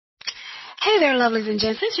Hey there, lovelies and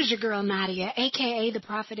gents. This is your girl Nadia, aka the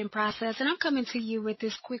Prophet in Process, and I'm coming to you with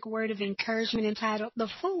this quick word of encouragement entitled, "The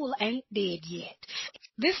Fool Ain't Dead Yet."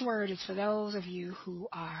 This word is for those of you who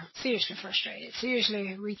are seriously frustrated,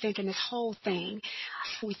 seriously rethinking this whole thing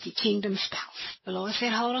with your kingdom spouse. The Lord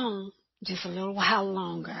said, hold on just a little while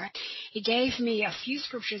longer. He gave me a few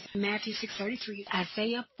scriptures, Matthew 6:33,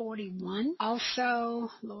 Isaiah 41. Also,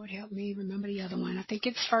 Lord help me remember the other one. I think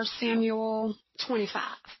it's 1 Samuel 25.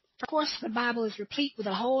 Of course, the Bible is replete with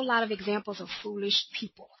a whole lot of examples of foolish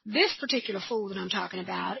people. This particular fool that I'm talking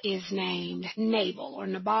about is named Nabal or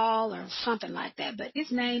Nabal or something like that, but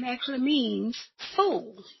his name actually means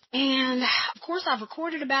fool. And, of course, I've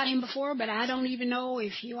recorded about him before, but I don't even know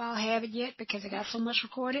if you all have it yet because I got so much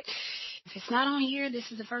recorded. If it's not on here,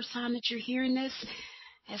 this is the first time that you're hearing this.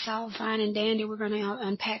 That's all fine and dandy. We're going to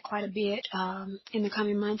unpack quite a bit in the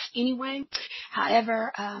coming months anyway.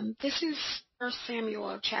 However, this is 1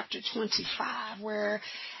 Samuel chapter 25, where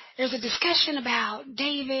there's a discussion about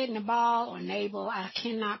David, Nabal, or Nabal. I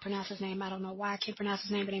cannot pronounce his name. I don't know why I can't pronounce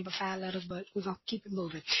his name. It ain't but 5 letters, but we're going to keep it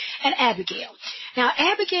moving. And Abigail. Now,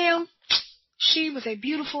 Abigail, she was a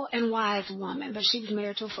beautiful and wise woman, but she was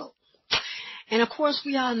married to a fool. And, of course,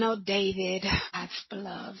 we all know David, God's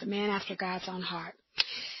beloved, the man after God's own heart.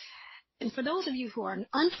 And for those of you who are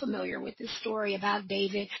unfamiliar with this story about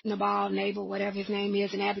David, Nabal, Nabal, whatever his name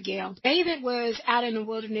is, and Abigail, David was out in the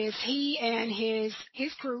wilderness. He and his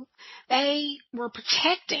crew, they were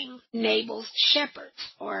protecting Nabal's shepherds,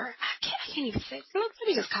 or I can't even say, let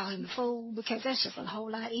me just call him the fool because that's just a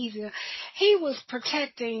whole lot easier. He was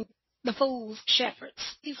protecting the fool's shepherds.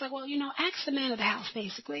 He's like, well, ask the man of the house,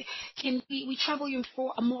 basically. Can we trouble you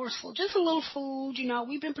for a morsel? Just a little food,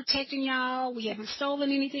 we've been protecting y'all. We haven't stolen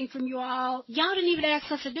anything from you all. Y'all didn't even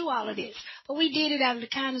ask us to do all of this, but we did it out of the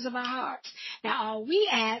kindness of our hearts. Now, all we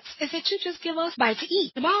ask is that you just give us a bite to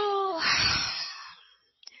eat. The ball,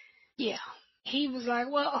 yeah. He was like,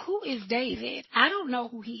 well, who is David? I don't know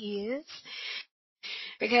who he is.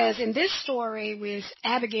 Because in this story with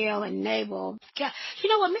Abigail and Nabal, God, you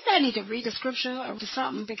know what, maybe I need to read the scripture or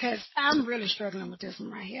something because I'm really struggling with this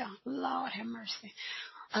one right here. Lord have mercy.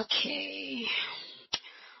 Okay.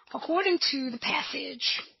 According to the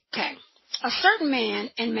passage, a certain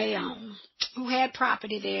man in Maon who had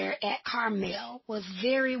property there at Carmel was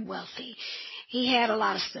very wealthy. He had a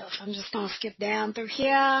lot of stuff. I'm just going to skip down through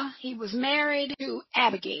here. He was married to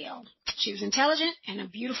Abigail. She was intelligent and a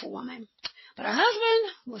beautiful woman. But her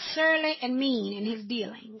husband was surly and mean in his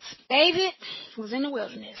dealings. David was in the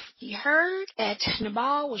wilderness. He heard that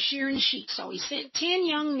Nabal was shearing sheep, so he sent 10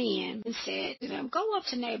 young men and said to them, go up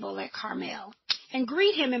to Nabal at Carmel and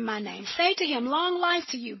greet him in my name. Say to him, long life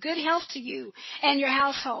to you, good health to you and your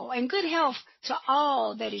household, and good health to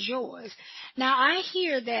all that is yours. Now I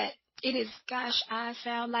hear that it is, gosh, I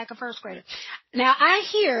sound like a first grader. Now I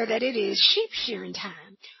hear that it is sheep shearing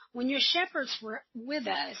time. When your shepherds were with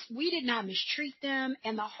us, we did not mistreat them,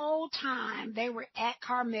 and the whole time they were at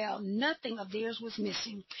Carmel, nothing of theirs was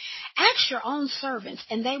missing. Ask your own servants,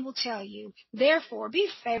 and they will tell you. Therefore, be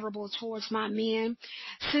favorable towards my men.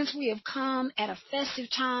 Since we have come at a festive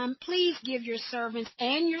time, please give your servants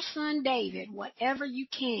and your son David whatever you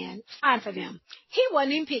can find for them. He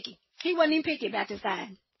wasn't even picky. He wasn't even picky about this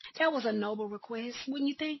time. That was a noble request, wouldn't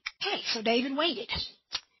you think? Okay, so David waited.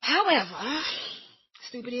 However,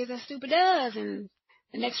 stupid is as stupid does, and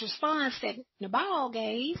the next response that Nabal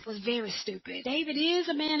gave was very stupid. David is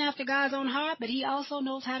a man after God's own heart, but he also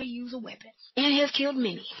knows how to use a weapon, and has killed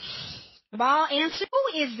many. Nabal answered,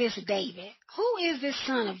 who is this David? Who is this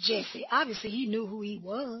son of Jesse? Obviously, he knew who he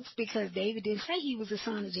was, because David didn't say he was the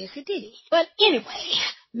son of Jesse, did he? But anyway,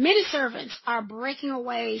 many servants are breaking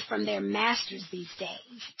away from their masters these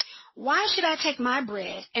days. Why should I take my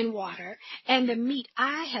bread and water and the meat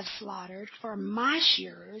I have slaughtered for my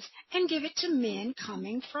shearers and give it to men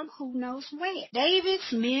coming from who knows where?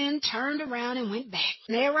 David's men turned around and went back.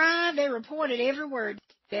 When they arrived, they reported every word.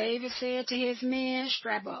 David said to his men,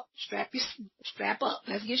 strap up,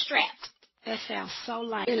 let's get strapped. That sounds so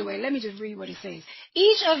light. Anyway, let me just read what it says.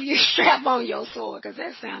 Each of you strap on your sword, because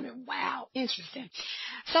that sounded, wow, interesting.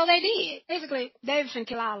 So they did. Basically, David finna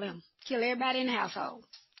kill all of them. Kill everybody in the household.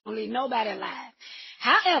 Don't leave nobody alive.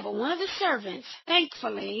 However, one of the servants,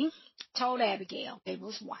 thankfully, told Abigail,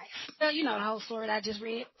 Nabal's wife. Well, you know the whole story that I just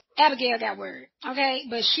read. Abigail got word, okay?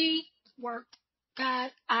 But she worked.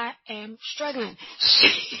 God, I am struggling. Just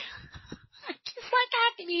like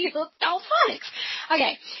I can eat hooked on phonics.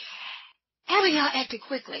 Okay. Abigail acted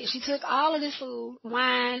quickly. She took all of this food,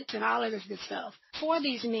 wine, and all of this good stuff for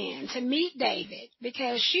these men to meet David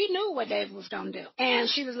because she knew what David was going to do. And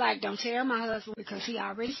she was like, don't tell my husband because he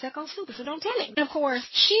already stuck on stupid, so don't tell him. And of course,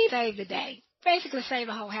 she saved the day. Basically saved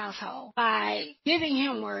the whole household by giving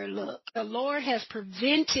him word, look, the Lord has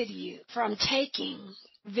prevented you from taking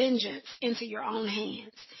vengeance into your own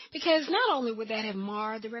hands. Because not only would that have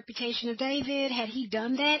marred the reputation of David, had he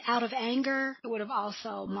done that out of anger, it would have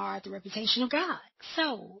also marred the reputation of God.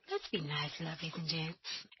 So, let's be nice, lovelies and gents.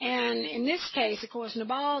 And in this case, of course,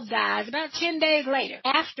 Nabal dies about 10 days later,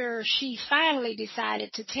 after she finally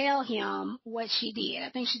decided to tell him what she did.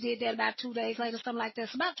 I think she did that about 2 days later, something like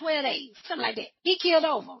this, about 12 days, something like that. He killed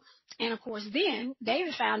over. And of course, then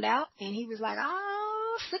David found out, and he was like,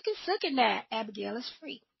 oh, suck it that. Abigail is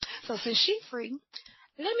free. So since she's free,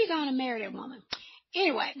 let me go on and marry that woman.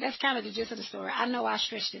 Anyway, that's kind of the gist of the story. I know I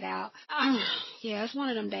stretched it out. Yeah, it's one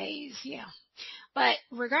of them days, yeah. But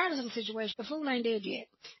regardless of the situation, the fool ain't dead yet.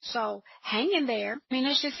 So hang in there. I mean,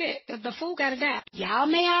 that's just it. The fool got to die. Y'all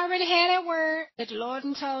may already have that word that the Lord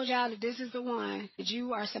done told y'all that this is the one that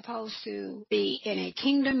you are supposed to be in a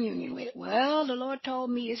kingdom union with. Well, the Lord told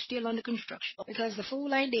me it's still under construction because the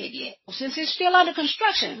fool ain't dead yet. Well, since it's still under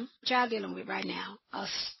construction, what y'all dealing with right now? A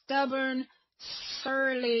stubborn,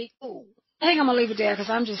 surly fool. I think I'm going to leave it there because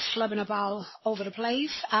I'm just flubbing up all over the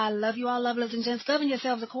place. I love you all, lovelies and gents. Govern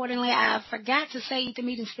yourselves accordingly. I forgot to say eat the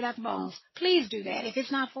meat and spit out the bones. Please do that. If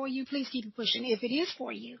it's not for you, please keep it pushing. If it is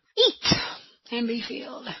for you, eat and be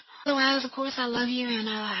filled. Otherwise, of course, I love you, and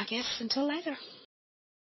I guess until later.